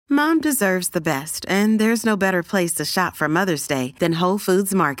Mom deserves the best, and there's no better place to shop for Mother's Day than Whole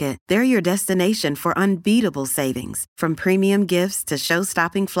Foods Market. They're your destination for unbeatable savings, from premium gifts to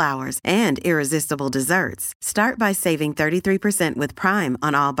show-stopping flowers and irresistible desserts. Start by saving 33% with Prime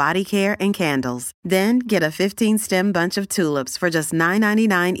on all body care and candles. Then get a 15-stem bunch of tulips for just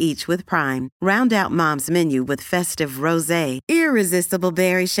 $9.99 each with Prime. Round out Mom's menu with festive rosé, irresistible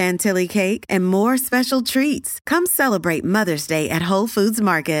berry chantilly cake, and more special treats. Come celebrate Mother's Day at Whole Foods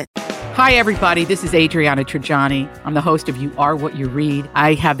Market. Hi, everybody. This is Adriana Trajani. I'm the host of You Are What You Read.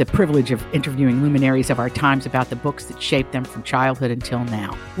 I have the privilege of interviewing luminaries of our times about the books that shaped them from childhood until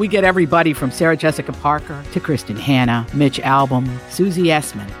now. We get everybody from Sarah Jessica Parker to Kristen Hanna, Mitch Albom, Susie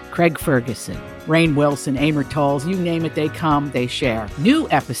Essman, Craig Ferguson, Rainn Wilson, Amor Tolls, you name it, they come, they share. New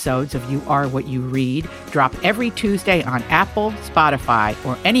episodes of You Are What You Read drop every Tuesday on Apple, Spotify,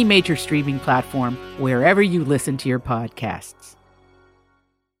 or any major streaming platform wherever you listen to your podcasts.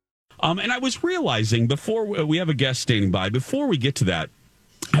 And I was realizing before we have a guest standing by, before we get to that,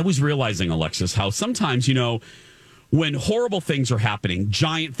 I was realizing, Alexis, how sometimes, when horrible things are happening,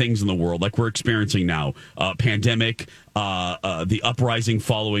 giant things in the world, like we're experiencing now, pandemic, the uprising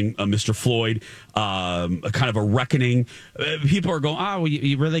following Mr. Floyd, kind of a reckoning, people are going, well,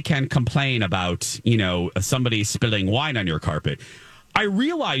 you really can't complain about, somebody spilling wine on your carpet. I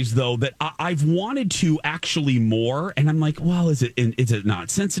realize, though, that I've wanted to actually more, and I'm like, well, is it not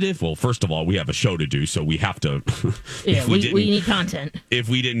sensitive? Well, first of all, we have a show to do, so we have to. Yeah, we need content. If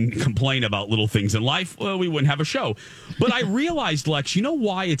we didn't complain about little things in life, well, we wouldn't have a show. But I realized, Lex, you know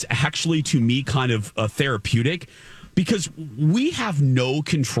why it's actually, to me, kind of therapeutic? Because we have no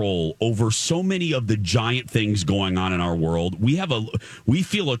control over so many of the giant things going on in our world. We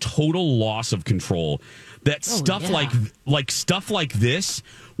feel a total loss of control. That stuff like stuff like this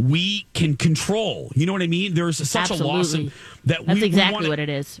we can control. You know what I mean? There's such a loss of that. That's exactly what it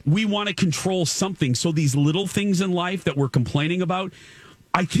is. We want to control something. So these little things in life that we're complaining about,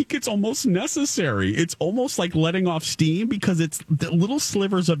 I think it's almost necessary. It's almost like letting off steam, because it's the little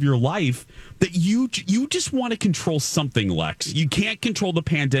slivers of your life that you just want to control something, Lex. You can't control the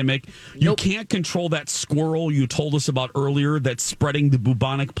pandemic. Nope. You can't control that squirrel you told us about earlier that's spreading the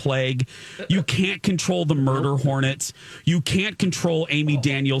bubonic plague. You can't control the murder hornets. You can't control Amy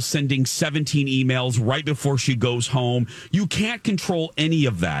Daniels sending 17 emails right before she goes home. You can't control any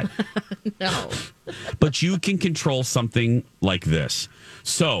of that. No. But you can control something like this.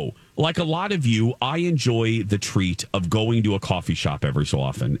 So, like a lot of you, I enjoy the treat of going to a coffee shop every so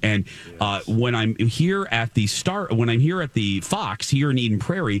often. And when I'm here at the Fox here in Eden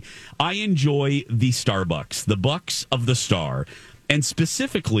Prairie, I enjoy the Starbucks, the Bucks of the Star. And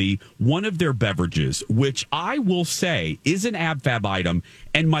specifically, one of their beverages, which I will say is an AbFab item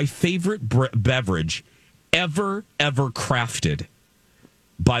and my favorite beverage ever crafted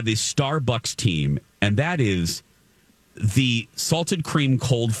by the Starbucks team. And that is the salted cream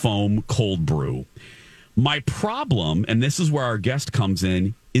cold foam cold brew. My problem, and this is where our guest comes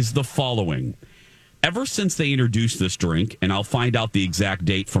in, is the following. Ever since they introduced this drink, and I'll find out the exact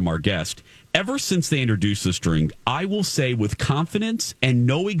date from our guest, ever since they introduced this drink, I will say with confidence and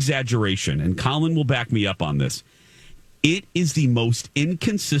no exaggeration, and Colin will back me up on this, it is the most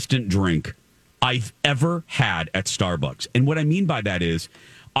inconsistent drink I've ever had at Starbucks. And what I mean by that is,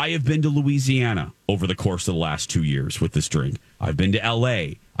 I have been to Louisiana over the course of the last 2 years with this drink. I've been to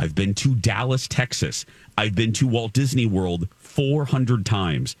L.A. I've been to Dallas, Texas. I've been to Walt Disney World 400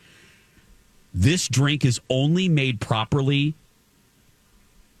 times. This drink is only made properly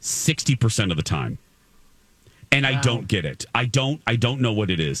 60% of the time. And wow. I don't get it. I don't know what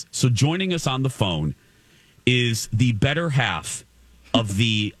it is. So joining us on the phone is the better half of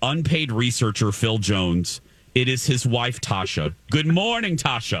the unpaid researcher, Phil Jones. It is his wife, Tasha. Good morning,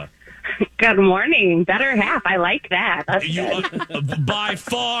 Tasha. Good morning. Better half. I like that. That's good. By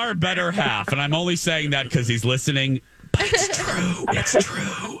far better half. And I'm only saying that because he's listening. But it's true. It's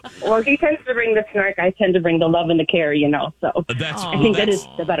true. Well, he tends to bring the snark. I tend to bring the love and the care, So I think that is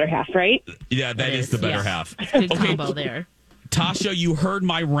the better half, right? Yeah, that is the better half. Good combo there. Tasha, you heard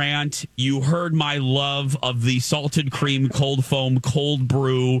my rant. You heard my love of the salted cream cold foam cold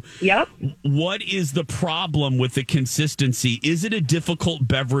brew. Yep. What is the problem with the consistency? Is it a difficult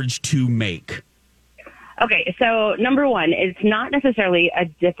beverage to make? Okay, so number one, it's not necessarily a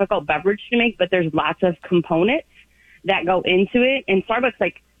difficult beverage to make, but there's lots of components that go into it. And Starbucks,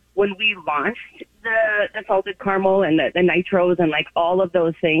 like when we launched the salted caramel and the nitros and like all of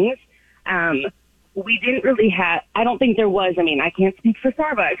those things, we didn't really have, I don't think there was, I can't speak for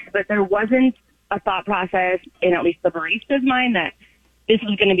Starbucks, but there wasn't a thought process in at least the barista's mind that this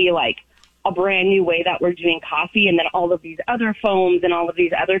was going to be like a brand new way that we're doing coffee, and then all of these other foams and all of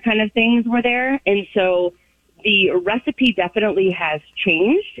these other kind of things were there. And so the recipe definitely has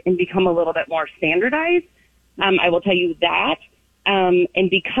changed and become a little bit more standardized. I will tell you that. And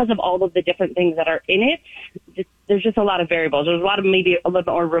because of all of the different things that are in it, there's just a lot of variables. There's a lot of maybe a little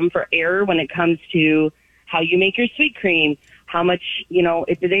bit more room for error when it comes to how you make your sweet cream. How much, do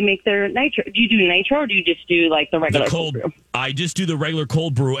they make their nitro? Do you do nitro or do you just do like the regular cold brew? I just do the regular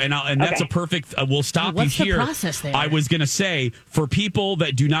cold brew, and that's a perfect. We'll stop you here. What's the process there? I was going to say, for people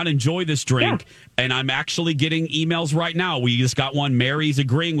that do not enjoy this drink, and I'm actually getting emails right now. We just got one. Mary's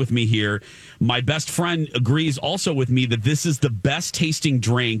agreeing with me here. My best friend agrees also with me that this is the best tasting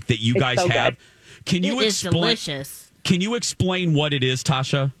drink that you guys have. Good. Can you explain? Delicious. Can you explain what it is,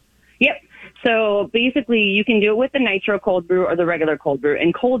 Tasha? Yep. So basically, you can do it with the nitro cold brew or the regular cold brew.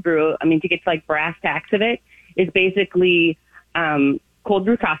 And cold brew, to get to like brass tacks of it, is basically cold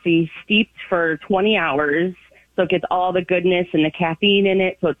brew coffee steeped for 20 hours. So it gets all the goodness and the caffeine in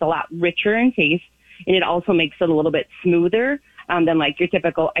it. So it's a lot richer in taste. And it also makes it a little bit smoother than like your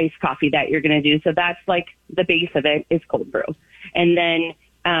typical iced coffee that you're going to do. So that's like the base of it is cold brew. And then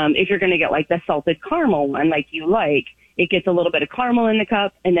if you're going to get like the salted caramel one like you like, it gets a little bit of caramel in the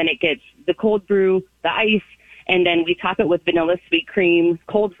cup, and then it gets the cold brew, the ice, and then we top it with vanilla sweet cream,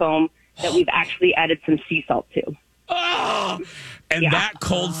 cold foam that we've actually added some sea salt to. Oh, and that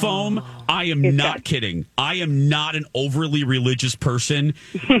cold foam, I am not kidding. I am not an overly religious person,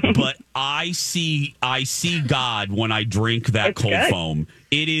 but I see God when I drink that cold foam.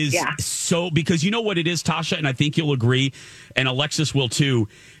 It is so, because you know what it is, Tasha, and I think you'll agree, and Alexis will too.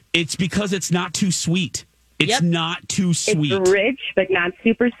 It's because it's not too sweet. It's not too sweet. It's rich, but not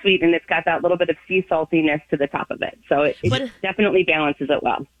super sweet, and it's got that little bit of sea saltiness to the top of it. So it definitely balances it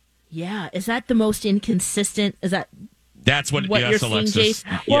well. Yeah. Is that the most inconsistent? That's what you're Alexis. seeing,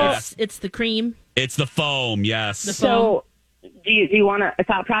 Jace? Well, it's the cream. It's the foam, yes. The foam. So do you want a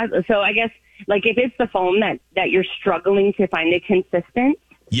thought process? So I guess, like, if it's the foam that you're struggling to find it consistent,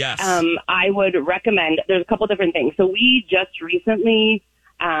 yes, I would recommend, there's a couple different things. So we just recently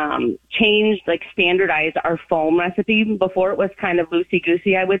changed, like standardized our foam recipe. Before it was kind of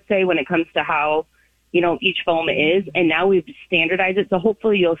loosey-goosey, I would say, when it comes to how, each foam is. And now we've standardized it. So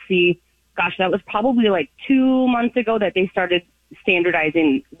hopefully you'll see, gosh, that was probably like 2 months ago that they started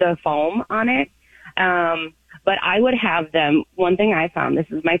standardizing the foam on it. But I would have them, one thing I found, this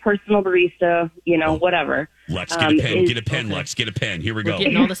is my personal barista, whatever. Lex, get a pen. Get a pen, okay. Lex, get a pen. Here we go. We're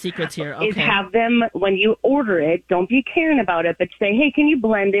getting all the secrets here. Okay. Is have them, when you order it, don't be caring about it, but say, hey, can you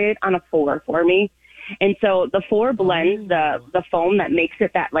blend it on a 4 for me? And so the 4 blends the foam that makes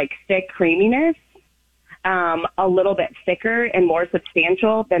it that, like, thick creaminess, a little bit thicker and more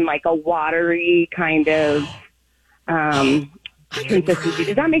substantial than, like, a watery kind of consistency.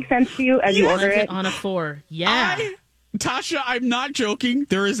 Does that make sense to you as you order it? On a 4. Yeah. Tasha, I'm not joking.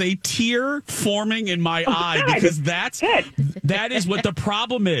 There is a tear forming in my eye because that is what the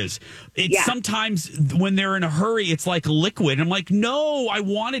problem is. It's sometimes when they're in a hurry, it's like liquid. I'm like, no, I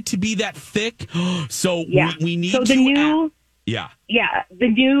want it to be that thick. So we need to.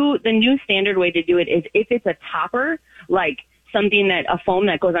 The new standard way to do it is if it's a topper, like something that a foam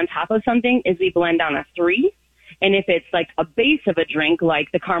that goes on top of something, is we blend on a 3. And if it's like a base of a drink,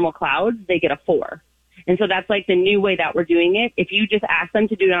 like the caramel clouds, they get a 4. And so that's like the new way that we're doing it. If you just ask them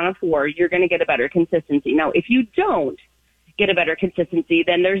to do it on a 4, you're going to get a better consistency. Now, if you don't get a better consistency,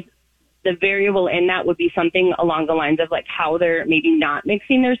 then there's the variable in that would be something along the lines of like how they're maybe not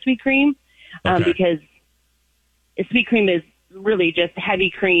mixing their sweet cream, because sweet cream is really just heavy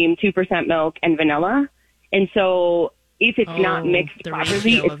cream, 2% milk, and vanilla. And so if it's not mixed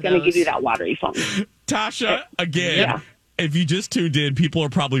properly, it's going to give you that watery foam. Tasha, again, if you just tuned in, people are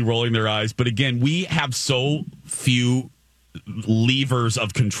probably rolling their eyes. But again, we have so few levers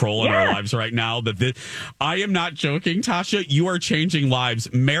of control in our lives right now that I am not joking, Tasha. You are changing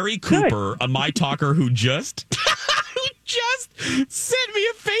lives. Mary Cooper, a My Talker who just sent me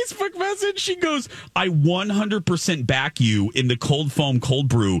a Facebook message. She goes, I 100% back you in the cold foam cold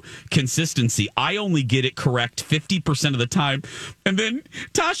brew consistency. I only get it correct 50% of the time. And then,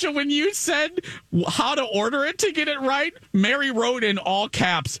 Tasha, when you said how to order it to get it right, Mary wrote in all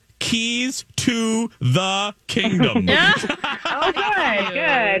caps, keys to the kingdom. Good. Oh,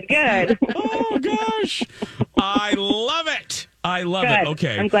 gosh. I love it.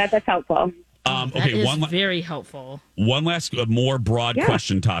 Okay. I'm glad that's helpful. Okay, very helpful. One last, more broad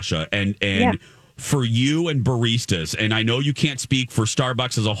question, Tasha, and for you and baristas, and I know you can't speak for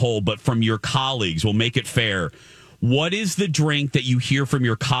Starbucks as a whole, but from your colleagues, we'll make it fair. What is the drink that you hear from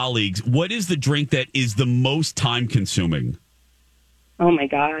your colleagues? What is the drink that is the most time consuming? Oh my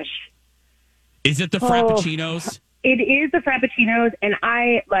gosh. Is it the Frappuccinos? It is the Frappuccinos, and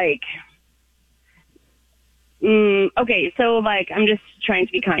I like. Okay, so like I'm just trying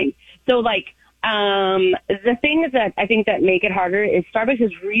to be kind. So like the things that I think that make it harder is Starbucks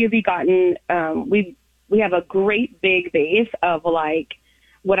has really gotten. We have a great big base of like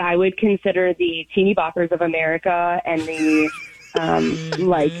what I would consider the teeny boppers of America and the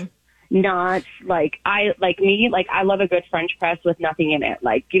like not like I love a good French press with nothing in it.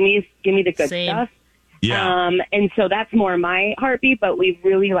 Like give me the good Same. stuff. Yeah. And so that's more my heartbeat, but we've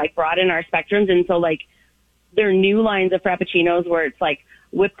really like broadened our spectrums. And so like there are new lines of Frappuccinos where it's like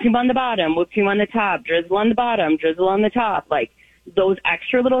whipped cream on the bottom, whipped cream on the top, drizzle on the bottom, drizzle on the top. Like those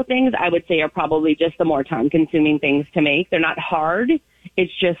extra little things I would say are probably just the more time consuming things to make. They're not hard.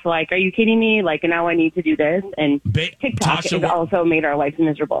 It's just like, are you kidding me? Like now I need to do this. And TikTok has also made our lives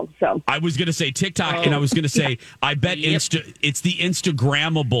miserable. So I was going to say TikTok, and I was going to say, I bet it's the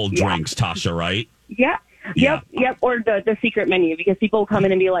Instagrammable drinks, Tasha, right? Yeah. Yep. Or the secret menu, because people will come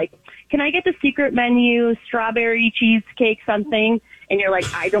in and be like, can I get the secret menu, strawberry cheesecake something? And you're like,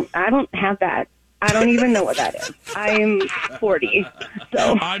 I don't have that. I don't even know what that is. I'm 40.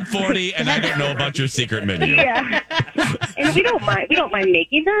 So I'm 40 and I don't know about your secret menu. Yeah. And we don't mind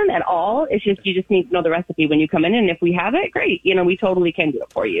making them at all. It's just you just need to know the recipe when you come in, and if we have it, great. We totally can do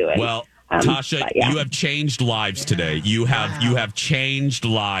it for you. And, well, Tasha, you have changed lives today. You have changed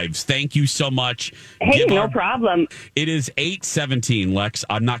lives. Thank you so much. Hey, no problem. It is 8:17, Lex.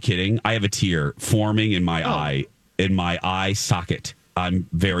 I'm not kidding. I have a tear forming in my eye socket. I'm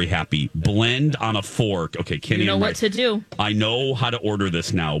very happy. Blend on a fork. Okay, Kenny. You know what to do. I know how to order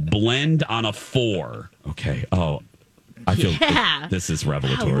this now. Blend on a 4. Okay. Oh, I feel this is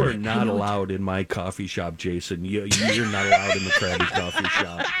revelatory. You are not allowed in my coffee shop, Jason. You're not allowed in the Krabby Coffee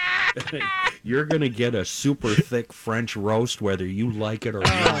Shop. You're going to get a super thick French roast whether you like it or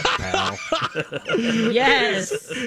not, pal. Yes.